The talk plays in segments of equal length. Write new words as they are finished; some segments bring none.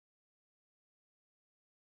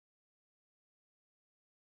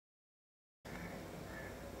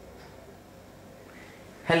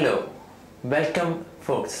Hello, welcome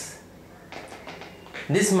folks.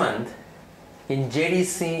 This month in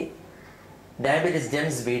JDC Diabetes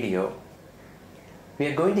Gems video, we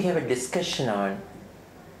are going to have a discussion on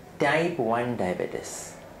type 1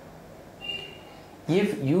 diabetes.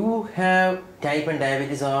 If you have type 1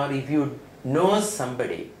 diabetes or if you know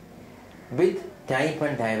somebody with type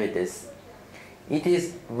 1 diabetes, it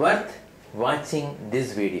is worth watching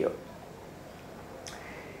this video.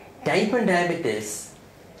 Type 1 diabetes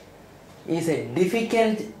is a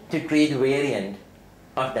difficult to treat variant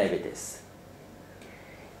of diabetes.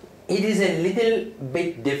 It is a little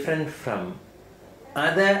bit different from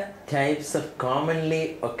other types of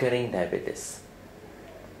commonly occurring diabetes.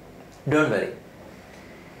 Don't worry.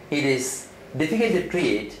 It is difficult to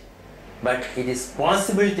treat, but it is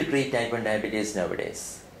possible to treat type 1 diabetes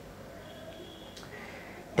nowadays.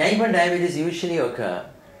 Type 1 diabetes usually occur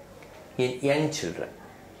in young children.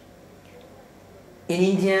 In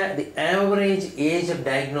India, the average age of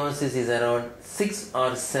diagnosis is around 6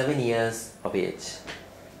 or 7 years of age.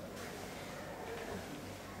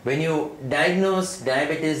 When you diagnose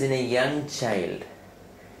diabetes in a young child,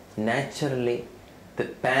 naturally the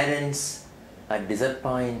parents are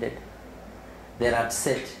disappointed, they are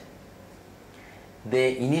upset.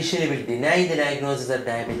 They initially will deny the diagnosis of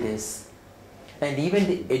diabetes, and even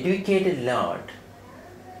the educated lot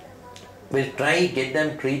will try to get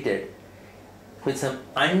them treated with some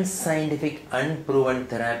unscientific, unproven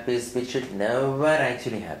therapies which should never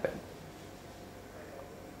actually happen.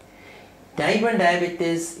 Type 1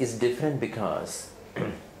 diabetes is different because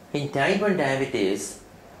in type 1 diabetes,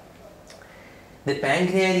 the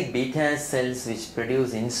pancreatic beta cells which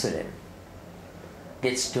produce insulin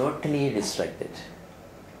gets totally destructed.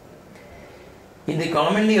 In the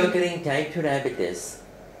commonly occurring type 2 diabetes,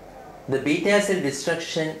 the beta cell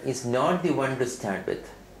destruction is not the one to start with.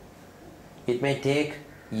 It may take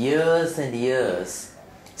years and years.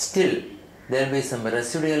 Still, there will be some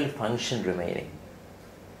residual function remaining.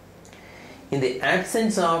 In the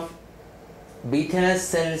absence of beta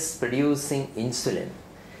cells producing insulin,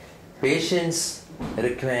 patients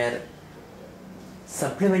require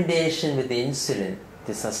supplementation with the insulin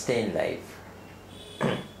to sustain life.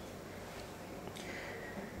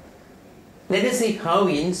 Let us see how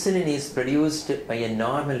insulin is produced by a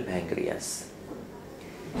normal pancreas.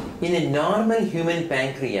 In a normal human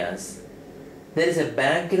pancreas, there is a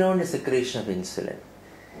background secretion of insulin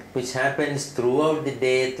which happens throughout the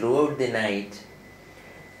day, throughout the night,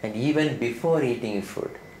 and even before eating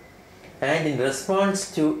food. And in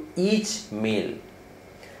response to each meal,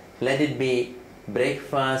 let it be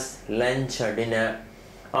breakfast, lunch or dinner,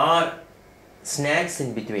 or snacks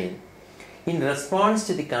in between, in response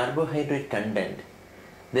to the carbohydrate content,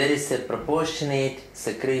 there is a proportionate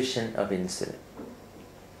secretion of insulin.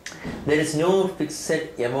 There is no fixed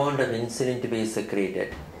amount of insulin to be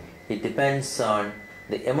secreted. It depends on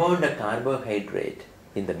the amount of carbohydrate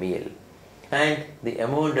in the meal and the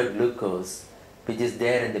amount of glucose which is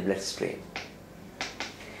there in the bloodstream.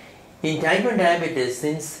 In type 1 diabetes,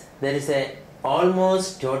 since there is a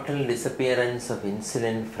almost total disappearance of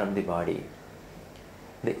insulin from the body,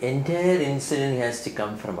 the entire insulin has to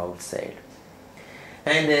come from outside.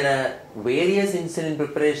 And there are various insulin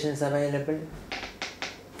preparations available.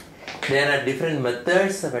 There are different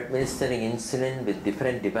methods of administering insulin with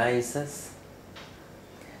different devices.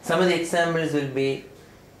 Some of the examples will be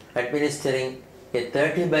administering a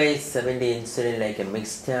 30/70 insulin like a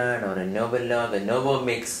Mixtard or a Novolog, a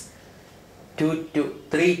Novomix 2 to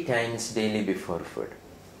 3 times daily before food.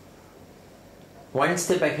 One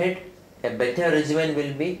step ahead, a better regimen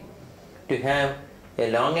will be to have a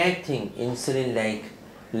long-acting insulin like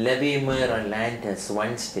Levemir or Lantus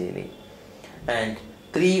once daily, and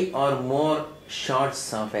 3 or more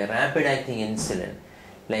shots of a rapid-acting insulin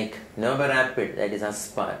like Novorapid, that is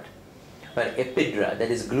Aspart, or Epidra,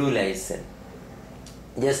 that is Glulysin,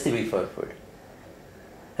 just before food.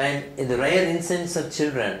 And in the rare instance of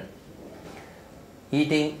children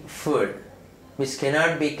eating food which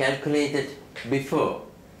cannot be calculated before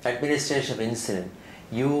administration of insulin,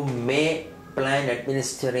 you may plan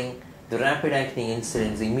administering the rapid-acting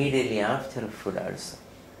insulins immediately after food also.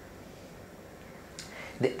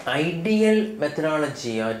 The ideal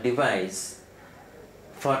methodology or device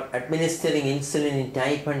for administering insulin in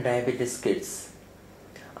type 1 diabetes kids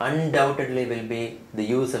undoubtedly will be the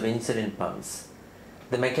use of insulin pumps.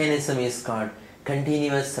 The mechanism is called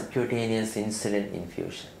continuous subcutaneous insulin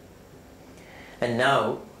infusion. And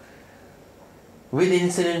now, with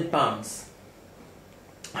insulin pumps,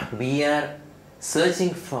 we are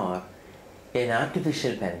searching for an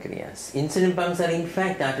artificial pancreas. Insulin pumps are in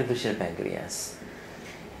fact artificial pancreas.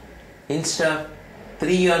 Instead of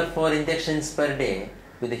 3 or 4 injections per day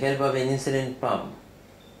with the help of an insulin pump.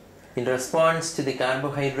 In response to the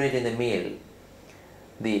carbohydrate in the meal,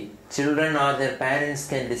 the children or their parents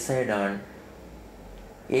can decide on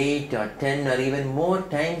 8 or 10 or even more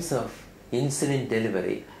times of insulin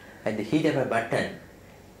delivery at the hit of a button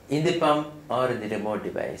in the pump or in the remote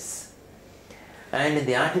device. And in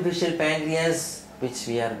the artificial pancreas, which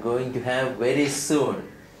we are going to have very soon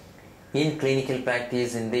in clinical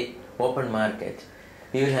practice in the open market,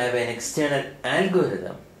 we will have an external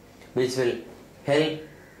algorithm which will help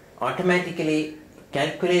automatically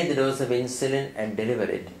calculate the dose of insulin and deliver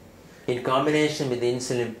it in combination with the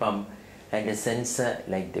insulin pump and a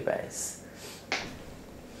sensor-like device.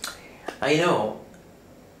 I know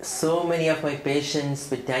so many of my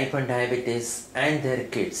patients with type 1 diabetes and their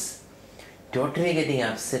kids totally getting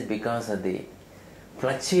upset because of the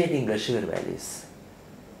fluctuating blood sugar values.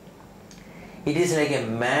 It is like a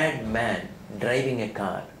madman driving a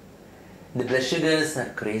car. The blood sugars are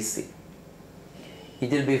crazy.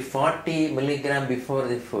 It will be 40 milligram before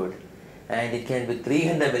the food and it can be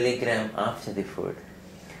 300 milligram after the food.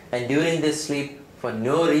 And during the sleep, for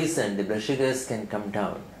no reason, the blood sugars can come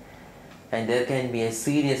down and there can be a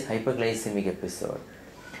serious hyperglycemic episode.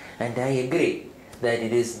 And I agree that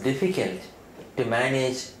it is difficult to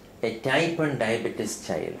manage a type 1 diabetes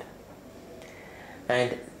child.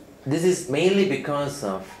 And this is mainly because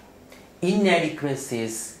of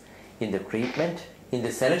inadequacies in the treatment, in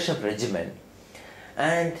the selection of regimen,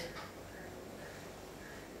 and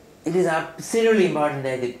it is absolutely important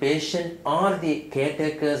that the patient or the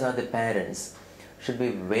caretakers or the parents should be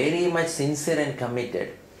very much sincere and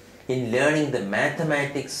committed in learning the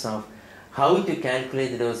mathematics of how to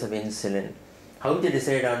calculate the dose of insulin, how to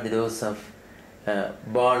decide on the dose of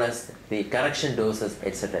bolus, the correction doses,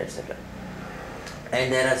 etc., etc.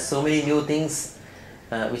 And there are so many new things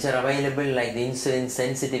which are available, like the insulin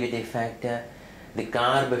sensitivity factor, the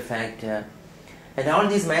carb factor, and all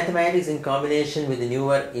these mathematics in combination with the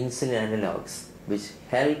newer insulin analogs which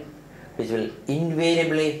will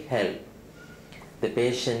invariably help the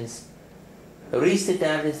patients reach the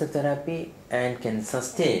targets of therapy and can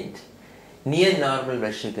sustain near normal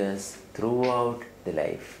blood sugars throughout the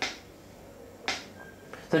life.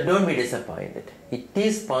 So don't be disappointed. It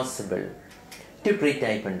is possible to treat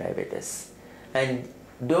type 1 diabetes, and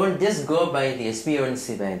don't just go by the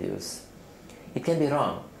HbA1c values. It can be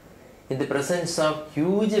wrong. In the presence of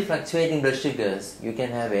huge fluctuating blood sugars, you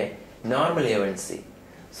can have a normal A1c.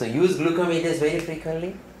 So use glucometers very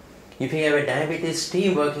frequently. If you have a diabetes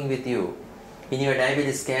team working with you in your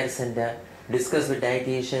diabetes care center, discuss with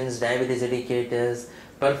dietitians, diabetes educators,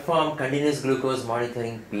 perform continuous glucose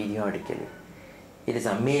monitoring periodically. It is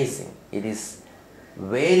amazing. It is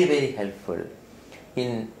very, very helpful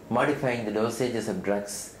in modifying the dosages of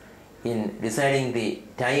drugs, in deciding the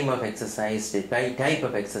time of exercise, the type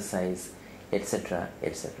of exercise, etc.,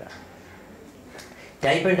 etc.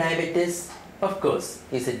 Type 1 diabetes, of course,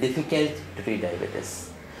 is a difficult to treat diabetes,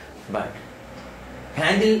 but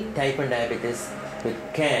handle type 1 diabetes with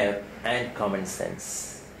care and common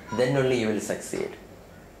sense. Then only you will succeed.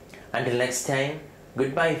 Until next time,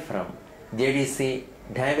 goodbye from JDC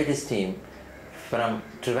Diabetes team from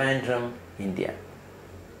Trivandrum, India.